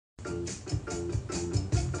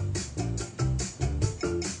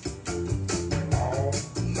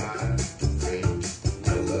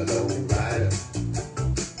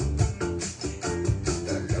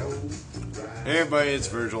Hey everybody, it's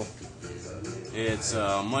Virgil. It's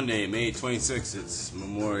Monday, May 26th. It's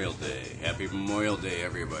Memorial Day. Happy Memorial Day,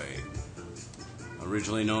 everybody.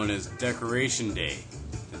 Originally known as Decoration Day.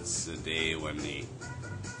 It's the day when the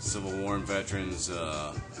Civil War veterans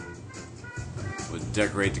would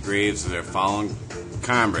decorate the graves of their fallen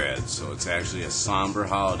comrades. So it's actually a somber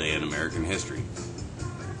holiday in American history.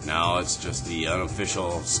 Now it's just the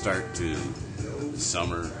unofficial start to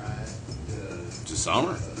summer.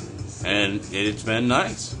 And it's been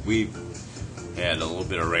nice. We've had a little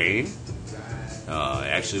bit of rain.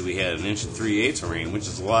 Actually, we had 1 3/8 of rain, which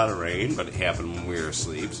is a lot of rain, but it happened when we were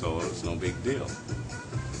asleep, so it's no big deal.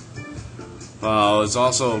 It's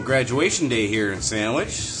also graduation day here in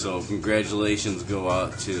Sandwich, so congratulations go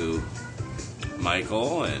out to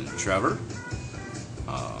Michael and Trevor.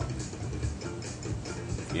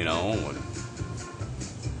 When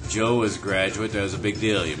Joe was a graduate, that was a big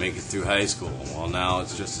deal. You make it through high school. Well, now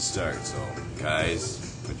it's just a start. So, guys,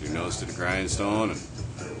 put your nose to the grindstone and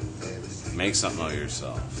make something of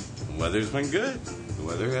yourself. The weather's been good. The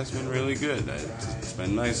weather has been really good. It's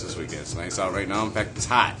been nice this weekend. It's nice out right now. In fact, it's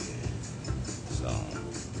hot. So,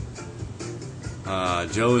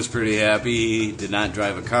 Joe was pretty happy. He did not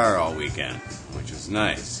drive a car all weekend, which was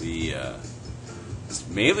nice. He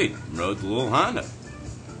mainly rode the little Honda,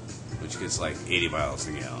 which gets like 80 miles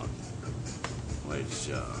a gallon, which,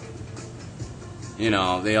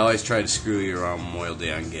 they always try to screw you around Memorial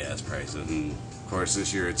Day on gas prices, and of course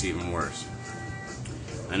this year it's even worse.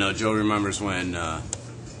 I know Joe remembers when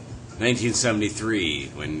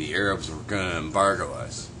 1973, when the Arabs were going to embargo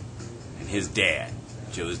us, and his dad,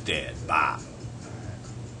 Joe's dad, Bob,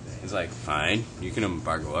 he's like, fine, you can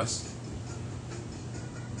embargo us.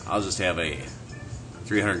 I'll just have a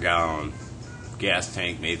 300-gallon gas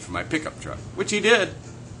tank made for my pickup truck, which he did.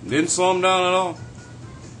 Didn't slow him down at all.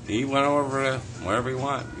 He went over to wherever he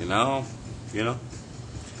wanted,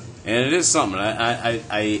 And it is something.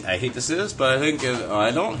 I hate to say this, but I think I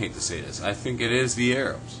don't hate to say this. I think it is the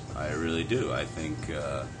Arabs. I really do. I think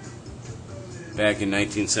back in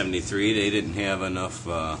 1973 they didn't have enough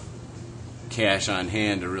cash on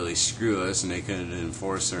hand to really screw us, and they couldn't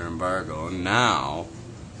enforce their embargo. And now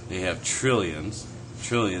they have trillions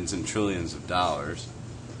and trillions of dollars.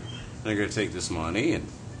 They're going to take this money and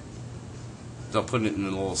they'll put it in a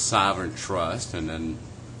little sovereign trust, and then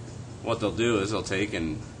what they'll do is they'll take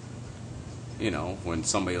and, when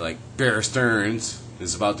somebody like Bear Stearns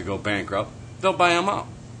is about to go bankrupt, they'll buy them out.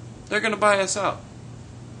 They're going to buy us out.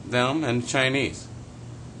 Them and the Chinese.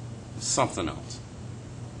 Something else.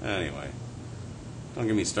 Anyway, don't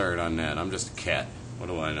get me started on that. I'm just a cat. What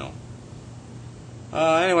do I know?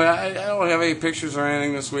 Anyway, I don't have any pictures or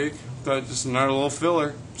anything this week. But just another little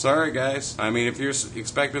filler. Sorry, guys. I mean, if you're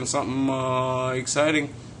expecting something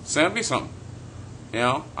exciting, send me something.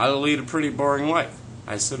 I lead a pretty boring life.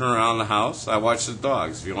 I sit around the house. I watch the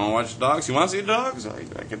dogs. If you want to watch the dogs, you want to see the dogs? I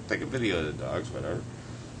can take a video of the dogs, whatever.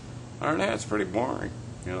 Other than that, it's pretty boring.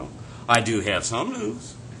 I do have some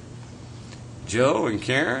news. Joe and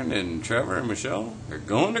Karen and Trevor and Michelle, they're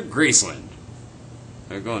going to Graceland.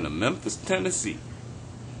 They're going to Memphis, Tennessee.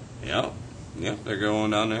 Yep, they're going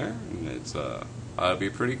down there, and it's that'll be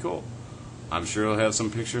pretty cool. I'm sure they'll have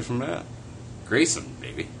some pictures from that. Graceland,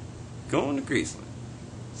 baby, going to Graceland.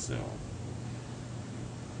 So,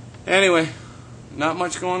 anyway, not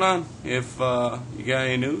much going on. If you got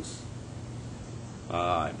any news,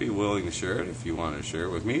 I'd be willing to share it. If you want to share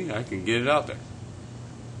it with me, I can get it out there.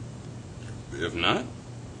 If not,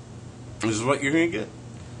 this is what you're gonna get.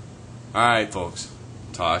 All right, folks.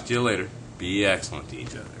 Talk to you later. Be excellent to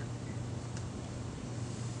each other.